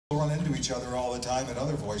into each other all the time at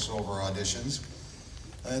other voiceover auditions,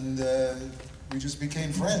 and we just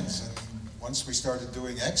became friends. And once we started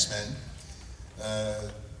doing X-Men,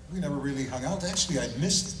 we never really hung out. Actually, I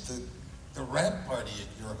missed the rap party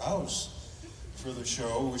at your house for the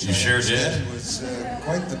show, which you sure did. Was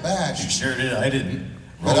quite the bash. You sure did. I didn't.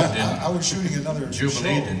 But I was shooting another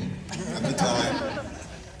Jubilee show didn't. at the time,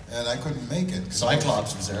 and I couldn't make it.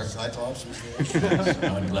 Cyclops was there. Cyclops was there.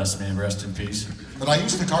 God bless me and rest in peace. But I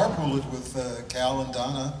used to carpool it with Cal and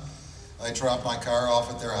Donna. I dropped my car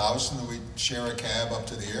off at their house, and then we'd share a cab up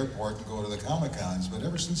to the airport and go to the Comicons. But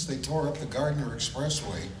ever since they tore up the Gardner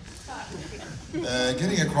Expressway,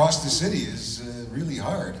 getting across the city is really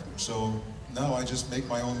hard. So now I just make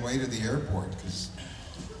my own way to the airport, because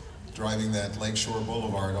driving that Lakeshore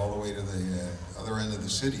Boulevard all the way to the other end of the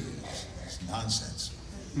city is nonsense.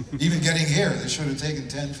 Even getting here, they should have taken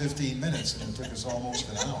 10, 15 minutes, and it took us almost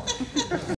an hour.